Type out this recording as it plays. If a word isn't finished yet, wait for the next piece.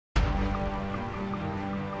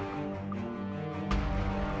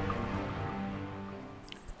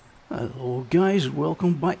Hello guys,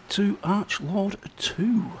 welcome back to Archlord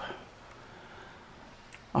 2.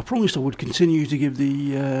 I promised I would continue to give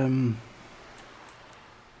the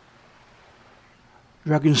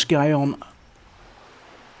Dragonscion,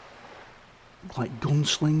 like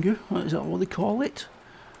gunslinger, is that what they call it?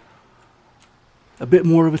 A bit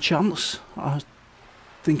more of a chance. I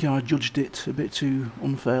think I judged it a bit too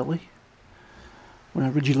unfairly when I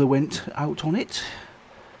originally went out on it.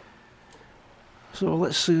 So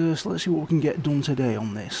let's see what we can get done today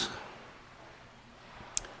on this.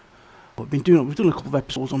 We've done a couple of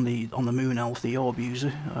episodes on the Moon Elf, the Orb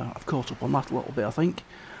User. I've caught up on that a little bit, I think,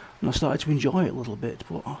 and I started to enjoy it a little bit.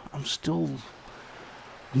 But I'm still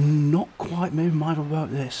not quite made my mind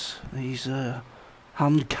about this. These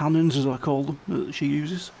hand cannons, as I call them, that she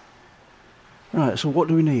uses. Right. So what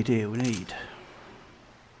do we need here? We need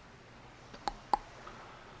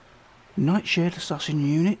Nightshade Assassin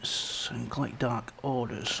units and collect Dark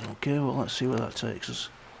Orders. Okay, well let's see where that takes us.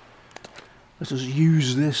 Let us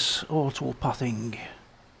use this auto pathing.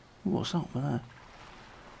 What's that over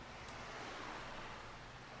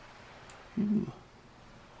there? Ooh.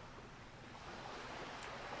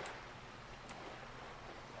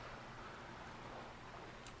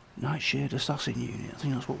 Nightshade Assassin unit, I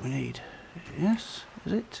think that's what we need. Yes,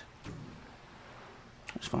 is it?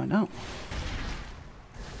 Let's find out.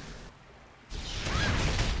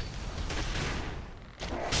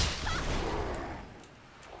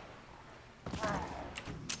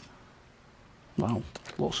 Wow,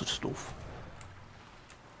 lots of stuff.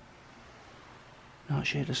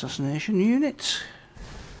 Nightshade Assassination unit.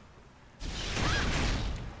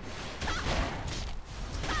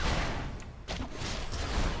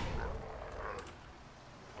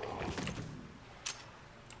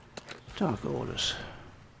 Dark Orders.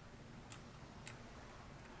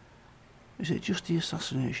 Is it just the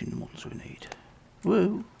assassination ones we need?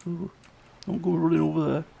 Whoa, whoa. Don't go running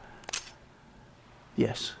over there.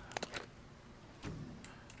 Yes.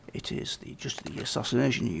 It is just the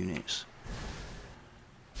assassination units.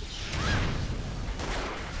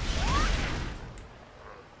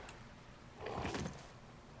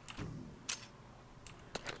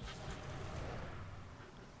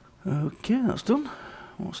 Okay, that's done.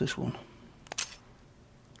 What's this one?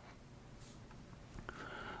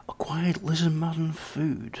 Acquired lizard madden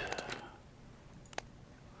food.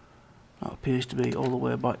 That appears to be all the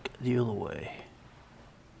way back the other way.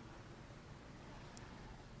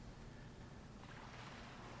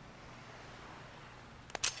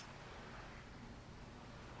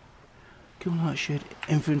 Kill Nightshade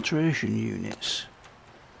infiltration units.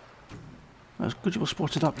 That's good you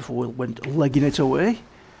spotted that before we went legging it away.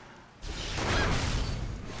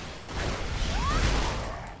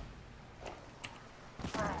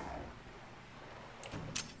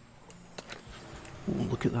 Oh,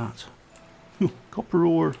 look at that. Copper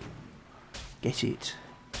ore. Get it.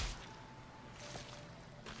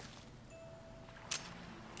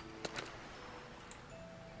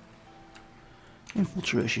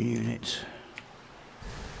 Infiltration unit.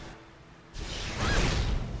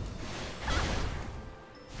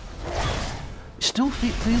 It still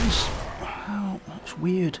feels... oh, that's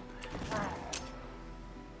weird.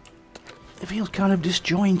 It feels kind of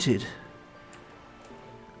disjointed.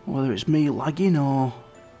 Whether it's me lagging or...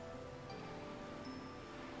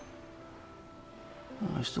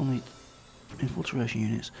 oh, I still need infiltration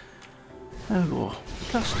units. There we go.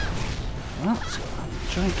 Cast that.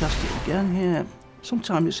 Try and cast it again, yeah.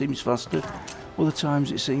 Sometimes it seems faster, other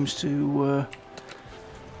times it seems to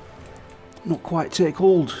not quite take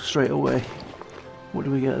hold straight away. What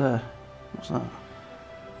do we get there? What's that?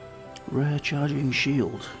 Rare charging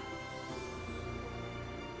shield.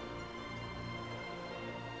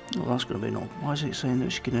 Oh, that's going to be no. Why is it saying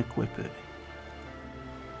that she can equip it?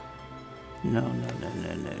 No, no, no,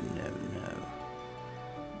 no, no, no, no.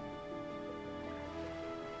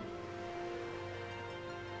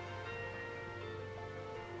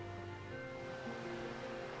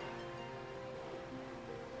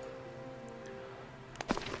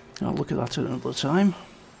 I'll look at that at another time.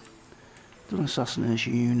 Done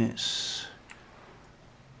assassination units.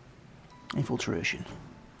 Infiltration.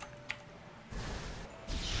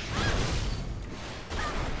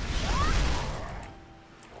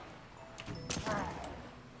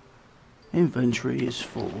 Inventory is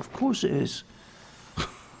full. Of course it is.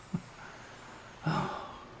 Oh,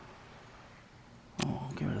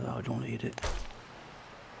 get rid of that. I don't need it.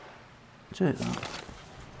 Take that.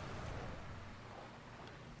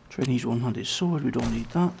 Trainee's one-handed sword, we don't need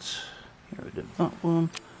that. Get rid of that one.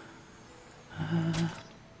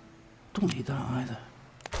 Don't need that either.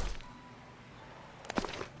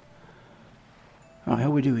 Right, how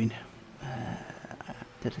are we doing?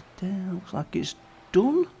 Looks like it's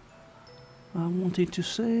done. I wanted to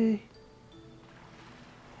say...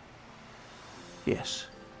 Yes.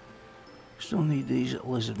 Still need these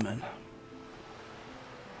lizard men.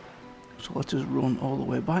 So let us run all the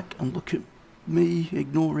way back and look at me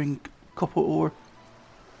ignoring copper ore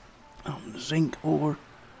and zinc ore.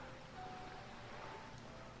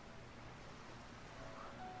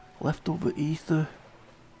 Leftover ether.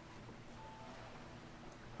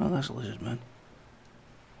 Oh, that's a lizard man.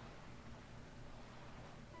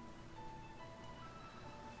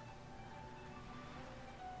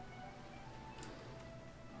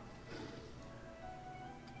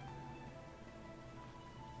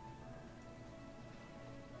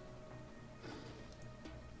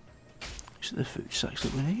 These are the food sacks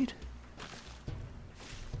that we need.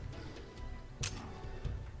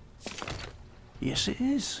 Yes, it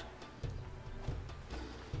is.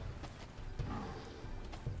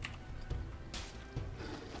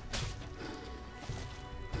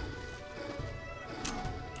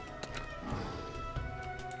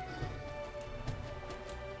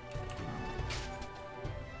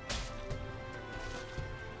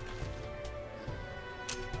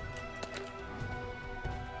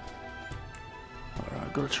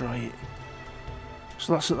 Gotta try it.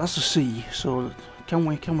 So that's a sea. So can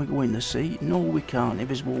we go in the sea? No, we can't.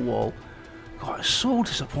 Invisible wall. God, it's so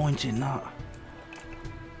disappointing that.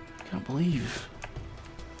 Can't believe.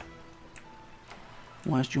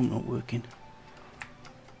 Why is jump not working?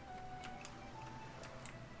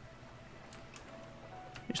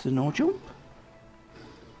 Is there no jump?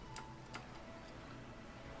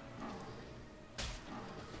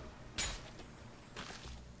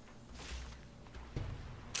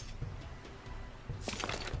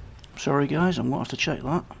 Sorry guys, I'm going to have to check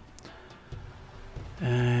that.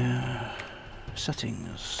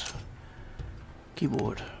 Settings.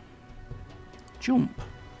 Keyboard. Jump.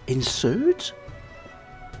 Insert?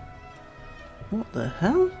 What the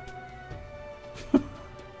hell?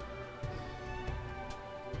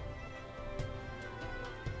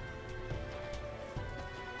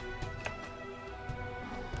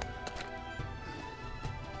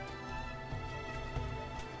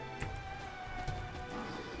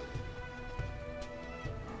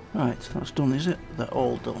 Right, that's done, is it? They're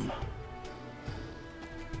all done.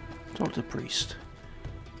 Talk to the priest.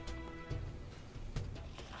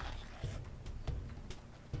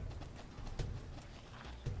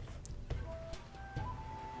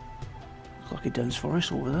 Looks like a dense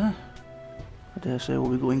forest over there. I dare say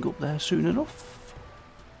we'll be going up there soon enough.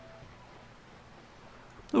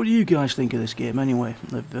 What do you guys think of this game anyway,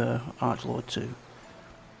 of Archlord 2?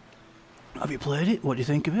 Have you played it? What do you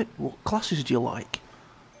think of it? What classes do you like?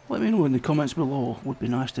 Let me know in the comments below. Would be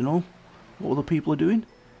nice to know what other people are doing.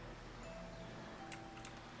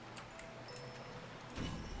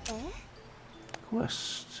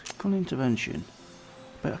 Quest. Gun intervention.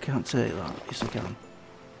 Bet I can't take that. Yes I can.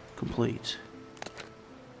 Complete.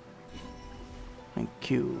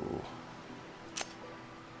 Thank you.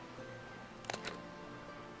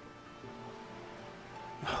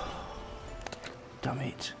 Damn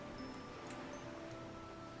it.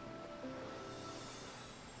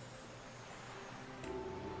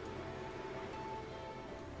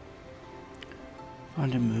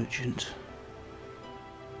 Find a merchant.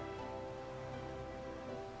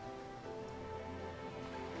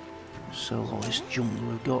 Sell all this junk that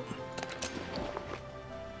we've got.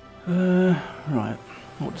 Right,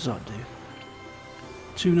 what does that do?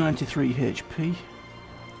 293 HP,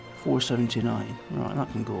 479. Right,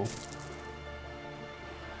 that can go.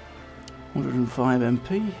 105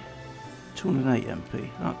 MP, 208 MP.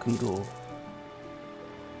 That can go.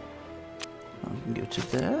 I can go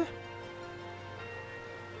to there.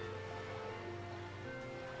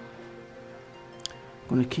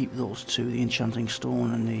 I'm going to keep those two, the enchanting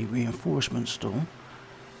stone and the reinforcement stone.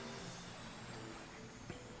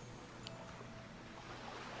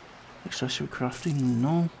 Accessory crafting,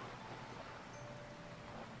 no.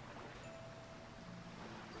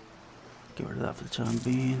 Get rid of that for the time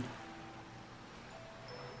being.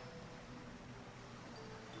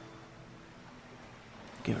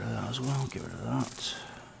 Get rid of that as well, get rid of that.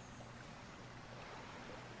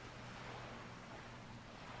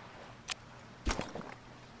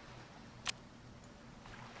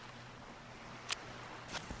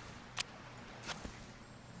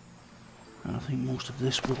 And I think most of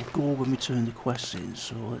this will go when we turn the quests in,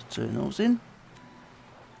 so let's turn those in.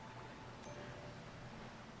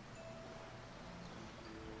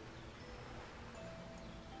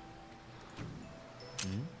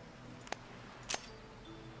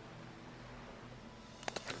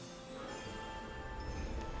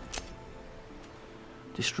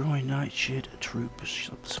 Destroy Nightshade troop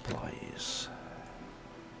supplies.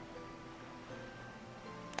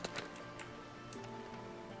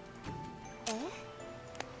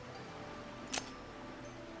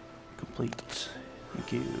 Complete.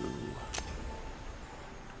 Thank you.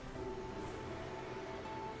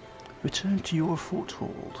 Return to your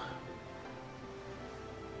foothold.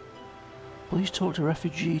 Please talk to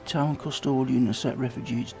Refugee Town Custodian and set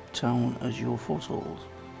Refugee Town as your foothold.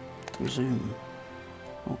 Resume.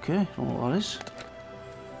 Okay, I don't know what that is.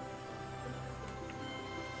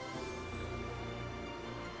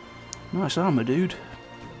 Nice armour, dude.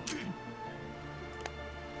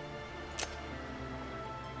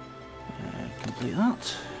 Complete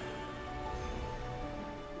that.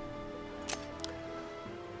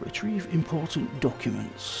 Retrieve important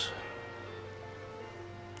documents.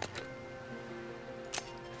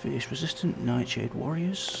 Face resistant Nightshade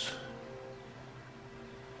warriors.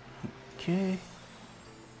 Okay.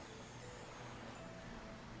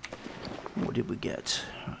 What did we get?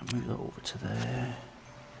 Right, move that over to there.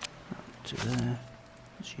 Right, to there.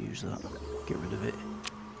 Let's use that. Get rid of it.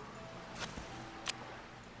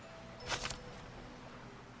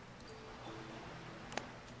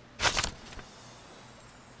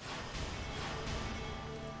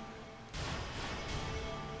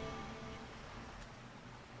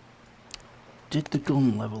 Did the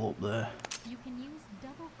gun level up there? You can use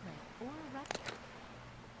double click or right.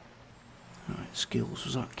 Right, skills,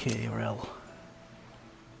 was that K or L?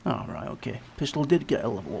 Oh, right, okay. Pistol did get a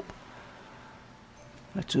level up.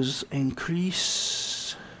 Let us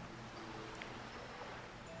increase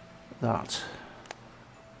that.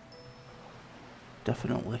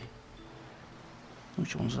 Definitely.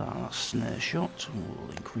 Which one's that? That's snare shot.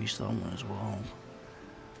 We'll increase that one as well.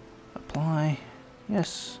 Apply.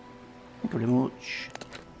 Yes. Thank you very much.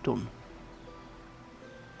 Done.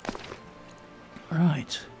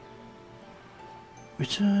 Right.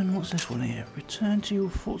 Return, what's this one here? Return to your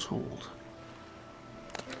foothold.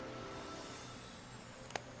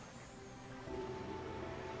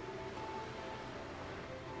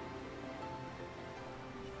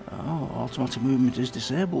 Oh, automatic movement is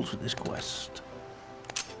disabled for this quest.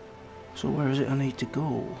 So where is it I need to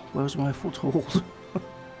go? Where's my foothold?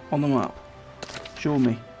 On the map. Show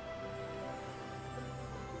me.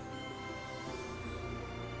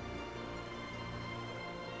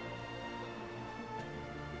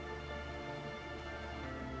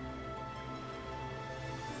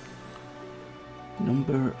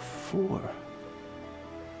 Number 4.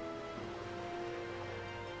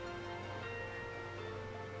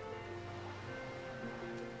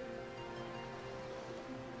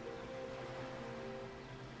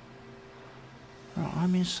 Right,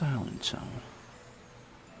 I'm in Silent Town.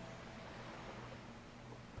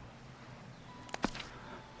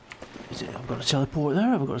 Is it? I've got to teleport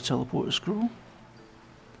there. I've got to teleport to scroll.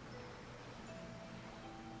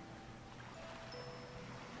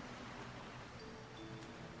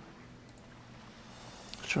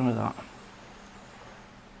 Try that.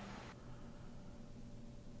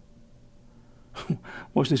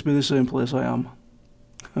 Watch this be the same place I am.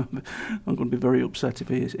 I'm going to be very upset if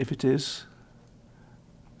it is.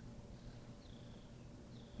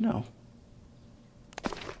 No.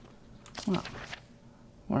 What?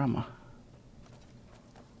 Where am I?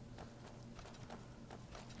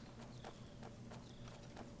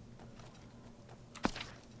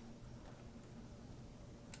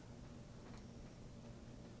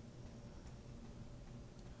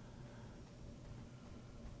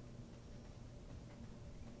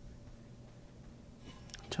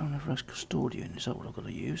 Town of Rest Custodian, is that what I've got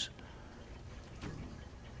to use?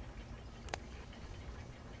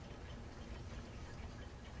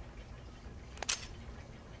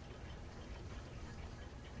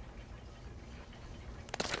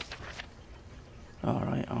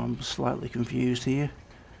 Alright, I'm slightly confused here.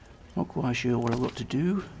 Not quite sure what I've got to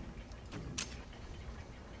do.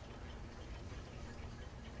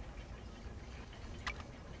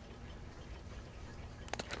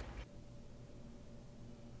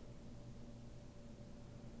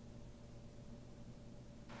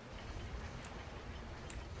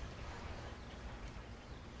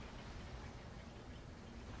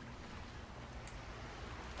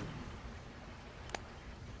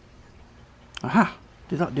 Aha!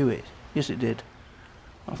 Did that do it? Yes, it did.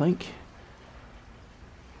 I think.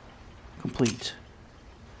 Complete.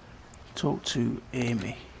 Talk to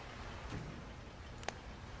Amy.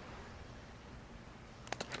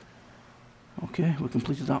 Okay, we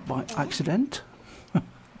completed that by accident.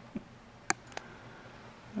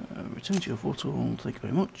 Return to your photo. Thank you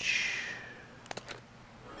very much.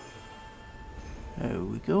 There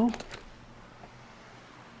we go.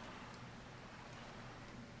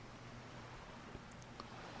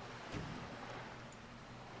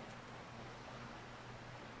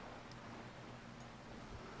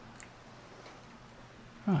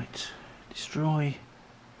 Right, destroy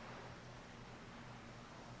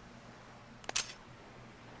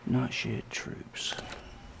Nightshade troops.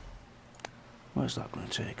 Where's that going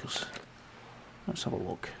to take us? Let's have a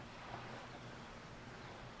look.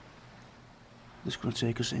 This is going to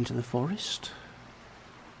take us into the forest.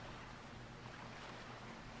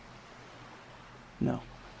 No.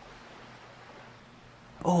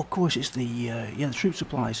 Oh, of course, it's the yeah, the troop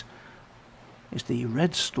supplies. It's the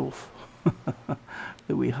red stuff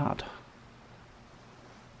that we had.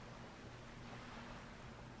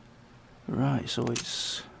 Right, so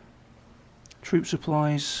it's troop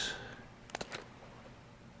supplies.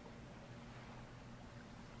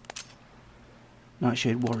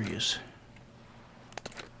 Nightshade warriors.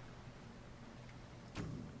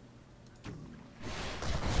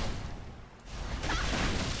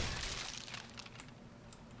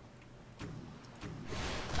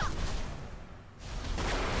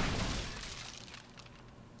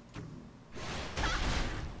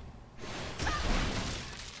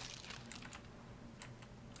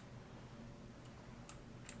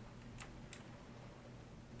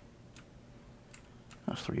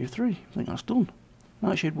 That's 3 of 3. I think that's done.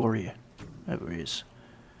 Nightshade warrior. There it is.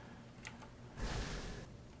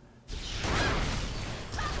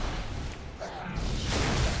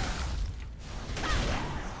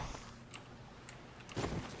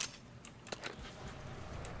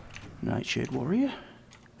 Nightshade warrior.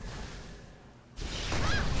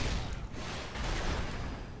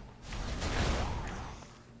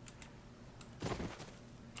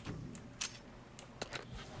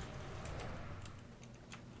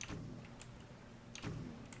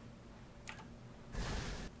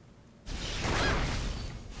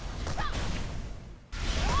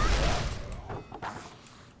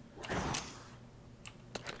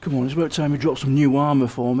 Come on, it's about time you drop some new armour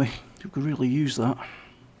for me. You could really use that.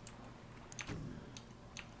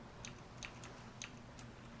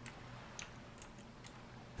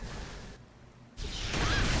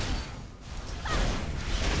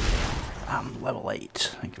 And level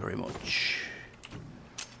 8, thank you very much.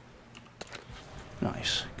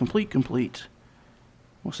 Nice. Complete.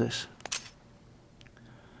 What's this?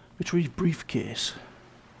 Retrieve briefcase.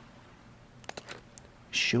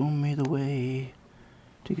 Show me the way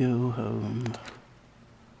to go home.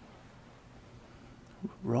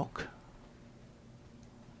 Rock.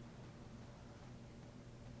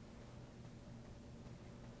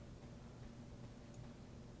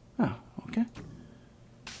 Oh, okay.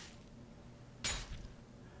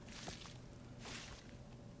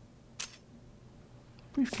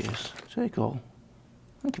 Briefcase. Take all.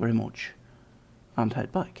 Thank you very much. And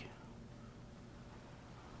head back.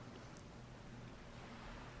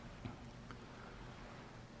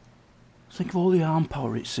 Think of all the arm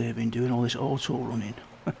power it's saving doing all this auto running.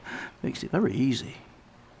 Makes it very easy.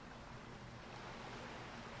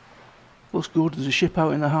 Looks good, there's a ship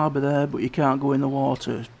out in the harbour there, but you can't go in the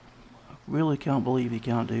water. I really can't believe you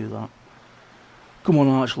can't do that. Come on,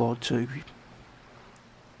 Archlord 2.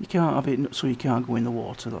 You can't have it so you can't go in the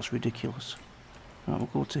water, that's ridiculous. Right, we'll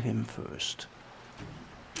go to him first.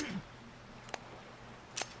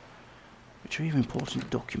 Retrieve important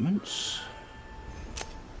documents.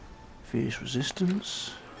 Fierce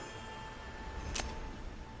resistance.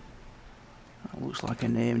 That looks like a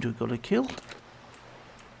name we've got to kill.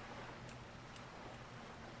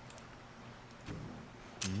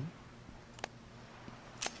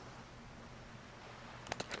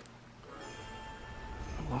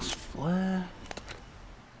 Last flare.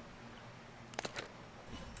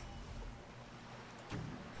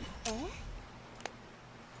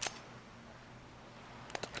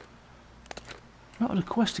 Not had a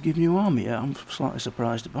quest to give new army yet, I'm slightly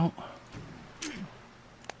surprised about.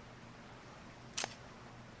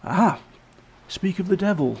 Aha! Speak of the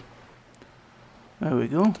devil. There we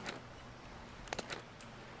go.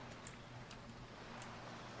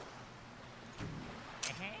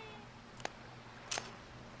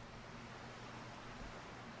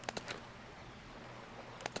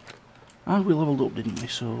 And we levelled up, didn't we?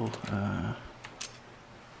 So,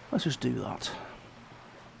 let's just do that.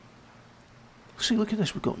 See, look at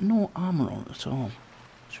this, we've got no armour on at all.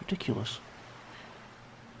 It's ridiculous.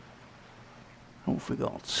 Oh,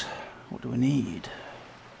 forgot. What do we need?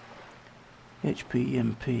 HP,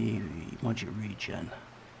 MP, magic regen.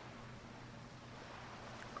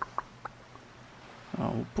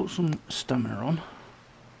 I'll put some stamina on.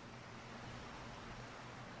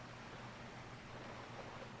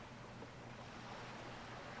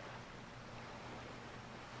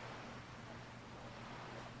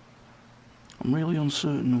 I'm really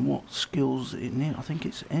uncertain what skills it needs. I think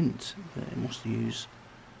it's Ent that it must use.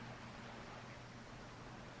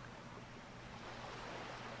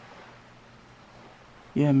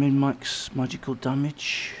 Yeah, min-max magical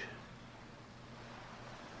damage.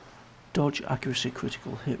 Dodge, accuracy,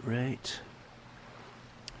 critical hit rate.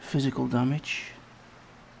 Physical damage.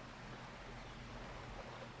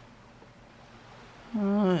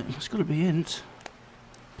 It's got to be int.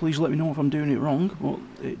 Please let me know if I'm doing it wrong,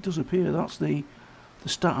 but it does appear that's the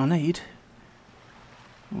stat I need.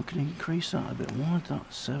 We can increase that a bit more.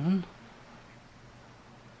 That's 7.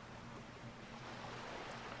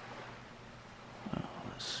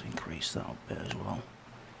 Let's increase that a bit as well.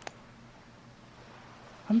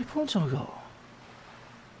 How many points have I got?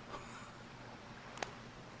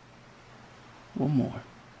 One more.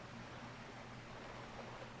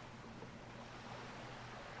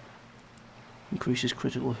 Increases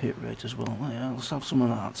critical hit rate as well. Yeah, let's have some of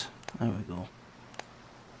that. There we go.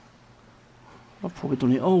 I've probably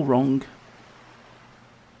done it all wrong.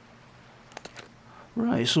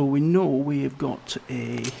 Right, so we know we have got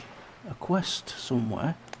a quest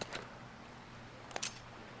somewhere.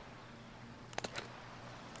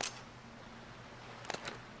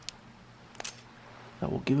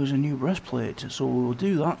 That will give us a new breastplate, so we'll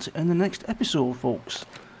do that in the next episode, folks.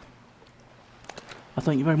 I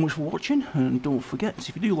thank you very much for watching, and don't forget,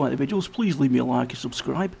 if you do like the videos, please leave me a like and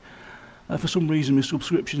subscribe. For some reason my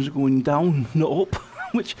subscriptions are going down, not up,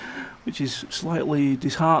 which is slightly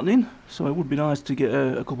disheartening, so it would be nice to get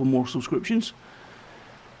a couple more subscriptions.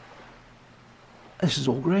 This is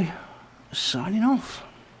Olgrey, signing off.